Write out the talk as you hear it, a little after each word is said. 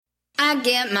I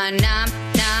get my nom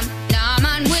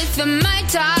on with the My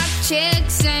Talk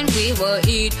chicks, and we will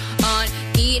eat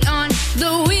on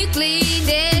the weekly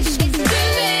dish. It's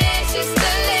delicious,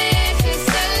 delicious,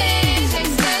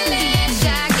 delicious, delicious.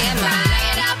 I get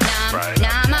my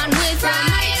nom on with the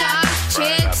My Talk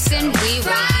chicks, and we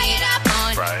will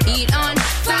eat on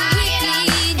the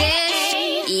weekly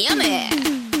dish. Yummy.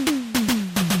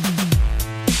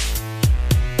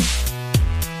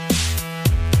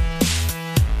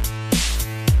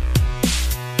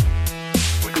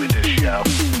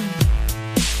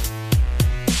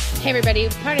 Hey everybody,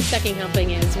 part of Second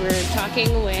Helping is we're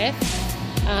talking with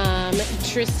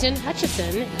Tristan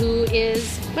Hutchison, who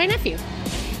is my nephew.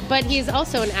 But he's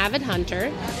also an avid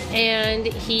hunter, and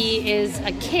he is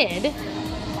a kid.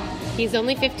 He's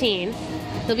only 15.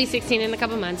 He'll be 16 in a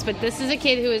couple months, but this is a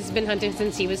kid who has been hunting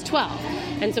since he was 12.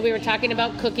 And so we were talking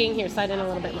about cooking. Here, slide in a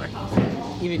little bit more.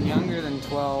 Even younger than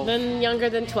 12. Younger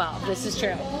than 12, this is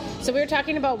true. So we were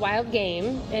talking about wild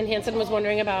game, and Hanson was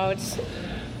wondering about...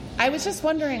 I was just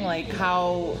wondering, like,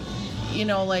 how, you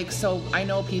know, like, so I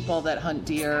know people that hunt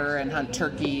deer and hunt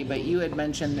turkey, but you had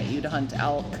mentioned that you'd hunt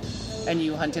elk, and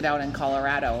you hunted out in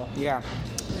Colorado. Yeah.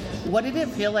 What did it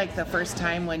feel like the first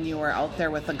time when you were out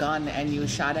there with a gun and you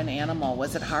shot an animal?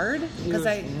 Was it hard? It was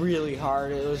really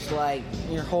hard. It was like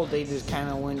your whole day just kind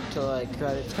of went to, like,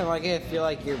 it's kind of like if you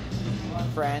like your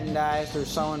friend dies or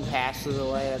someone passes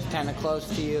away that's kind of close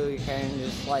to you, you kind of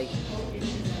just, like,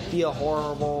 feel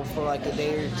horrible for like a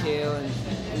day or two, and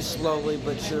you slowly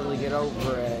but surely get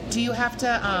over it. Do you have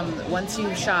to, once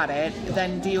you shot it,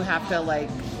 then do you have to like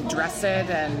dress it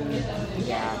and...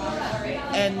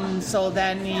 Yeah. And so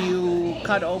then you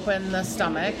cut open the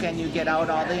stomach and you get out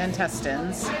all the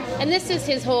intestines. And this is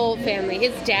his whole family.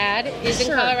 His dad is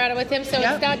in Colorado with him, so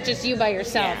It's not just you by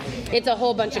yourself. Yeah. It's a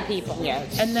whole bunch of people. Yeah.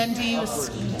 And then do you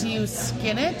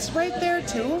skin it right there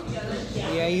too?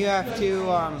 Yeah, you have to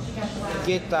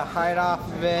get the hide off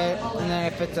of it, and then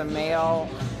if it's a male,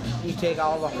 you take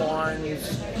all the horn, you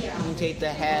take the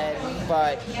head,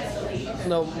 but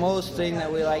the most thing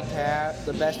that we like to have,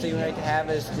 the best thing we like to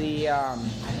have is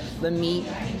the meat,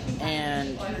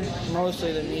 and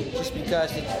mostly the meat just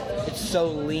because it's so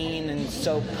lean and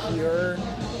so pure.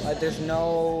 Like there's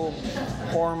no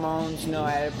hormones, no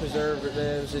added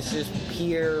preservatives. It's just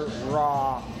pure,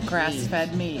 raw,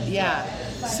 grass-fed meat. Yeah.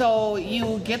 So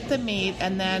you get the meat,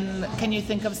 and then can you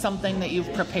think of something that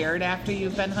you've prepared after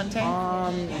you've been hunting?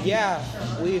 Yeah.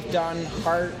 We've done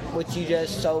heart, which you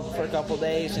just soak for a couple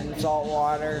days in salt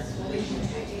water.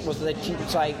 It's like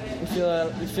you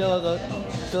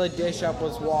fill a dish up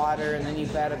with water, and then you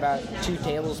add about 2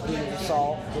 tablespoons of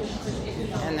salt,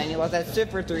 and then you let that sit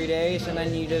for 3 days, and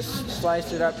then you just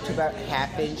slice it up to about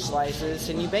half-inch slices,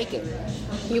 and you bake it.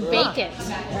 You bake it?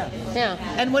 Yeah.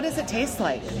 And what does it taste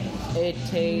like? It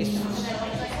tastes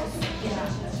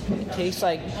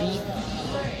like beef.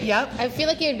 Yep. I feel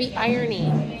like it would be irony.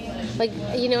 Like,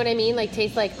 you know what I mean? Like,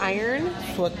 tastes like iron?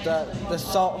 That's what the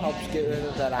salt helps get rid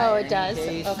of that iron. Oh, it does?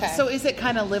 Taste. Okay. So is it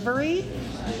kind of livery?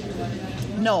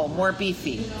 No, more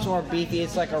beefy. It's more beefy.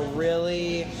 It's like a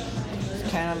really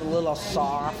kind of a little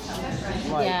soft,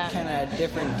 kind of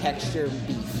different texture of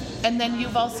beef. And then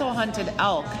you've also hunted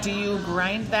elk. Do you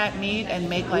grind that meat and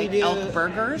make elk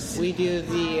burgers? We do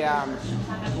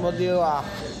we'll do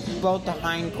both the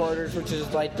hindquarters, which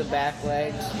is like the back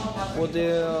legs. We'll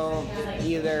do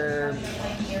either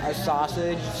a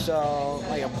sausage, so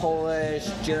like a Polish,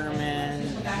 German,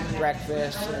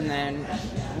 breakfast, and then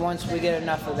once we get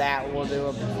enough of that, we'll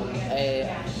do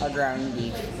a ground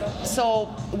beef. So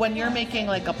when you're making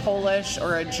like a Polish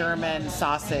or a German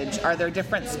sausage, are there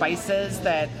different spices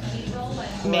that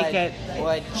make it...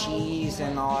 Like cheese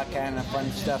and all that kind of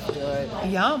fun stuff to it.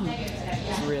 Yum.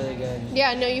 It's really good.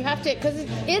 Yeah, no, you have to, because it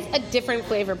is a different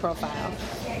flavor profile.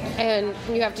 And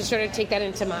you have to sort of take that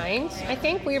into mind. I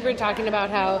think we were talking about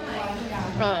how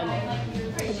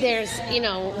there's,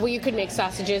 well, you could make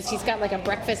sausages. He's got like a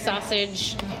breakfast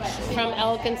sausage from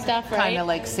elk and stuff, right? Kind of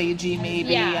like sagey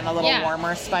maybe, and a little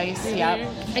warmer spice. Mm-hmm.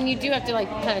 Yep. And you do have to like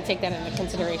kind of take that into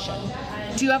consideration.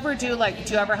 Do you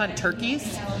ever hunt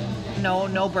turkeys?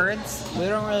 No birds? We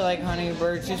don't really like hunting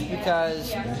birds just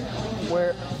because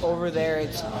we're over there,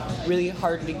 it's really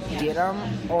hard to get them.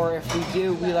 Or if we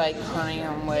do, we like hunting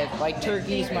them with, like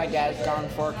turkeys, my dad's gone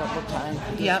for a couple times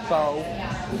with his bow.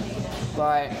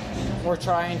 But we're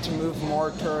trying to move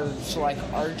more towards like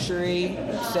archery,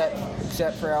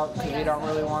 except for elk, because we don't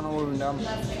really want to wound them.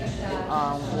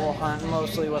 We'll hunt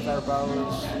mostly with our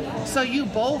bows. So you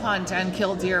bow hunt and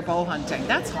kill deer bow hunting.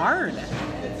 That's hard.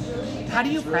 How do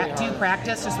you practice? Do you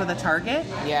practice just with a target?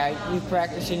 Yeah, you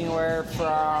practice anywhere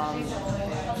from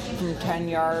from 10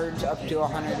 yards up to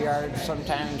 100 yards.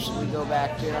 Sometimes we go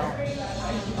back to.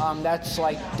 That's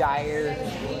like dire,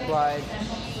 but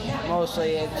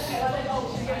mostly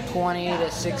it's 20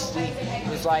 to 60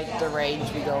 is like the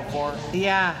range we go for.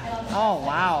 Yeah. Oh,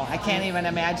 wow. I can't even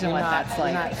imagine what that's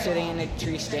like. You're not sitting in a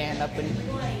tree stand up in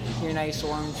your nice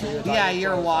warm tree. Yeah,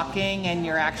 you're walking and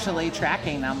you're actually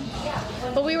tracking them.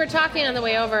 But we were talking on the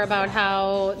way over about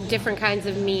how different kinds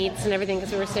of meats and everything,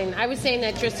 because I was saying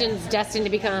that Tristan's destined to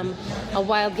become a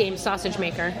wild game sausage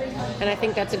maker, and I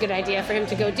think that's a good idea for him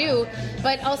to go do.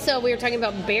 But also we were talking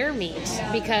about bear meat,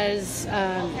 because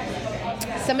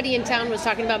somebody in town was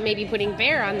talking about maybe putting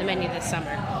bear on the menu this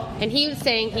summer. And he was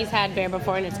saying he's had bear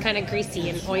before, and it's kind of greasy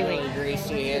and oily. Really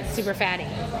greasy. It's super fatty.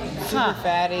 Super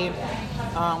fatty.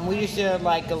 We used to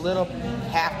like a little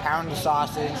half-pound of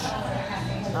sausage.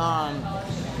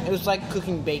 It was like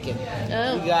cooking bacon.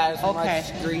 Oh. You got as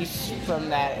much grease from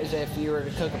that as if you were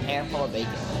to cook a pan full of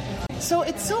bacon. So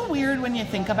it's so weird when you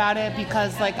think about it,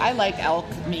 because like I like elk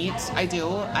meat. I do.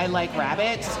 I like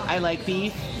rabbit. I like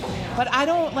beef. But I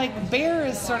don't like bear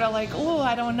is sort of like, oh,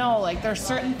 I don't know. Like there's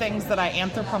certain things that I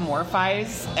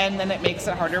anthropomorphize, and then it makes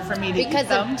it harder for me to eat them.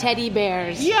 Because of teddy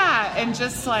bears. Yeah, and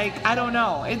just like, I don't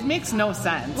know. It makes no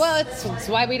sense. Well, it's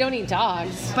why we don't eat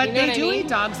dogs. But you know they do I mean? eat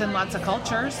dogs in lots of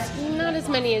cultures. Not as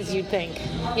many as you'd think.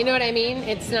 You know what I mean?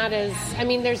 It's not as... I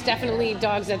mean, there's definitely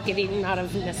dogs that get eaten out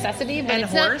of necessity, but And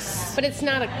it's horse. not. But it's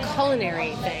not a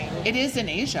culinary thing. It is in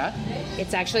Asia.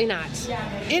 It's actually not.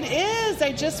 It is.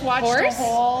 I just watched Horse? a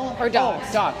whole... Or dogs?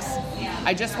 Oh, dogs.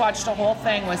 I just watched a whole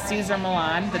thing with Cesar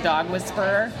Millan, the dog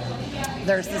whisperer.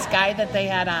 There's this guy that they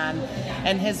had on,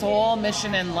 and his whole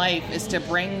mission in life is to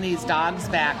bring these dogs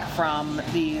back from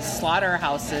these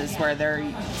slaughterhouses where they're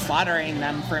slaughtering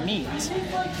them for meat.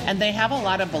 And they have a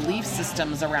lot of belief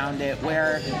systems around it,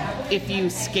 where if you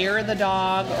scare the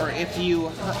dog or if you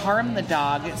harm the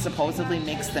dog, it supposedly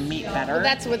makes the meat better. Well,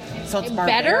 that's what... So it's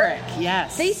better? barbaric,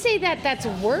 yes. They say that that's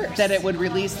worse. That it would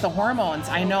release the hormones.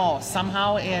 I know.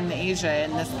 Somehow in Asia,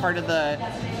 in this part of the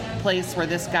place where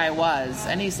this guy was,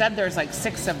 and he said there's like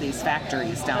 6 of these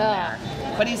factories down there.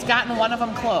 But he's gotten one of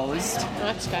them closed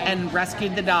and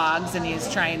rescued the dogs, and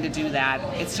he's trying to do that.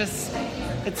 It's just...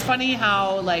 It's funny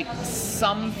how, like,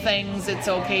 some things it's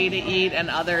okay to eat and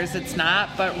others it's not,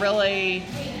 but really,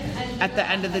 at the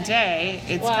end of the day,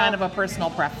 it's kind of a personal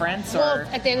preference. Well,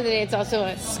 at the end of the day, it's also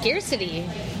a scarcity.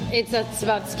 It's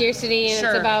about scarcity, and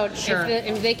it's about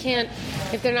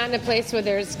if they're not in a place where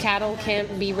there's cattle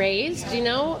can't be raised, you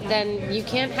know, then you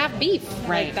can't have beef.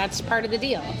 Right. Like, that's part of the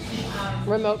deal.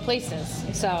 Remote places.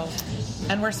 So...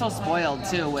 And we're so spoiled,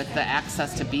 too, with the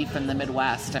access to beef in the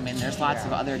Midwest. I mean, there's lots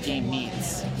of other game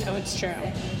meats. Oh, it's true.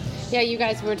 Yeah, you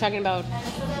guys were talking about...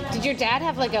 Did your dad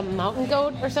have, like, a mountain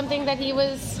goat or something that he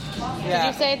was... Yeah,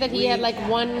 did you say that he had, like,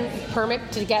 one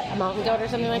permit to get a mountain goat or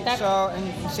something like that? So,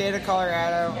 in the state of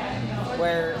Colorado,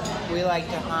 where we like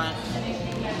to hunt,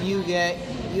 you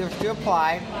have to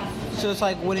apply. So it's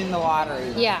like winning the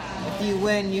lottery. Yeah. If you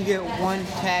win, you get one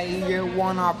tag, you get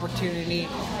one opportunity,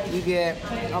 you get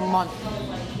a month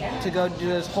to go do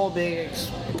this whole big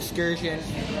excursion.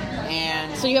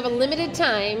 And so you have a limited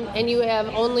time, and you have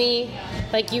only,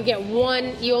 like, you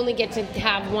only get to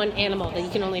have one animal that you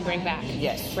can only bring back.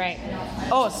 Yes. Right.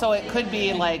 Oh, so it could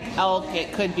be like elk,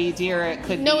 it could be deer, it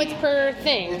could be... No, it's per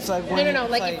thing. It's like no.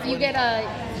 Like if you get a...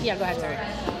 Yeah, go ahead, sorry.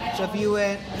 So if you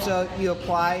win, so you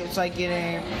apply, it's like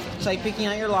picking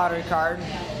out your lottery card.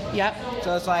 Yep.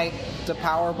 So it's like the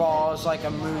Powerball is like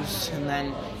a moose, and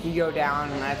then you go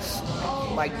down, and that's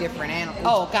like different animals.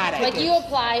 Oh, got it. Like you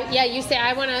apply, you say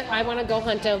I wanna go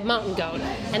hunt a mountain goat,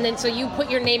 and then so you put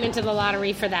your name into the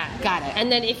lottery for that. Got it. And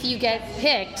then if you get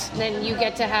picked, then you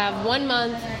get to have 1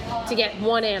 month to get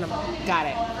one animal. Got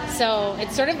it. So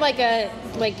it's sort of like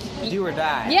do or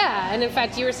die. Yeah, and in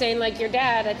fact you were saying like your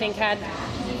dad I think had.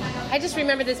 I just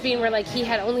remember this being where, like, he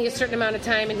had only a certain amount of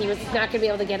time, and he was not going to be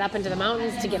able to get up into the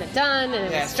mountains to get it done, and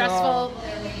it was stressful.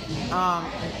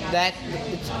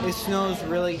 It snows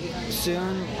really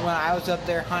soon. When I was up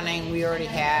there hunting, we already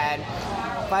had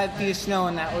 5 feet of snow,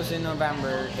 and that was in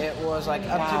November. It was, like,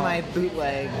 up to my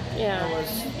bootleg. Yeah. It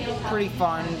was pretty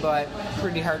fun, but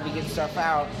pretty hard to get stuff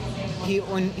out.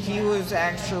 When he was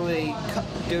actually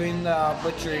doing the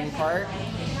butchering part,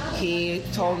 he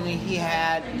told me he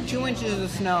had 2 inches of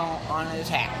snow on his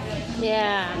hat.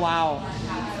 Yeah. Wow.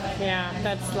 Yeah,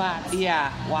 that's lots.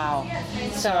 Yeah, wow.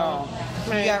 So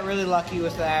he got really lucky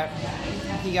with that.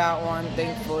 He got one,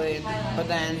 thankfully.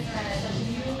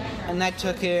 And that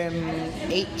took him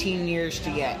 18 years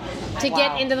to get. To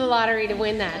get into the lottery to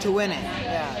win that. To win it,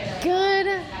 yeah. Good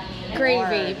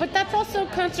gravy. Lord. But that's also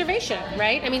conservation,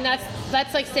 right? I mean,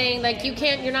 that's like saying like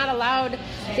you're not allowed.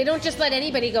 They don't just let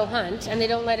anybody go hunt, and they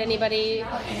don't let anybody.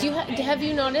 Have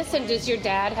you noticed? And does your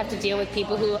dad have to deal with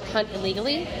people who hunt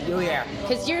illegally? Oh yeah.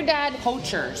 Because your dad,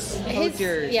 Poachers.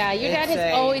 Poachers. your dad It's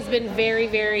has always been very,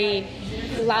 very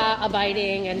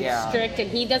law-abiding and Yeah. strict, and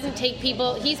he doesn't take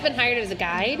people. He's been hired as a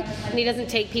guide, and he doesn't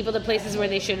take people to places where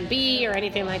they shouldn't be or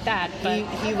anything like that. But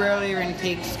He rarely even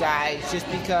takes guys just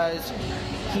because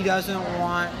he doesn't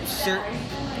want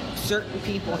certain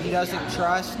people he doesn't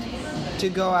trust to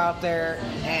go out there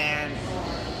and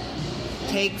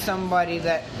take somebody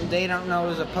that they don't know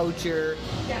is a poacher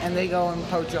and they go and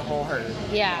poach a whole herd.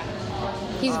 yeah,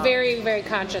 he's very, very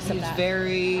conscious of He's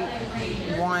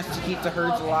that. wants to keep the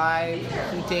herds alive.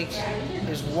 He takes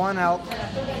his one elk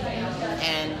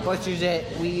and butchers it.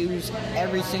 We use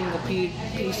every single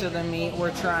piece of the meat.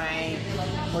 We're trying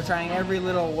every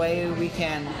little way we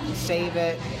can save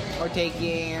it or take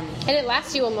game. And it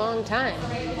lasts you a long time.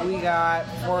 We got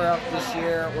 4 elk this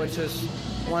year, which was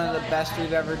one of the best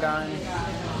we've ever done,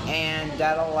 and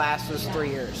that'll last us 3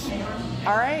 years.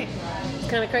 All right. It's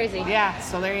kind of crazy. Yeah,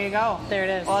 so there you go. There it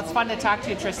is. Well, it's fun to talk to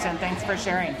you, Tristan. Thanks for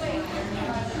sharing.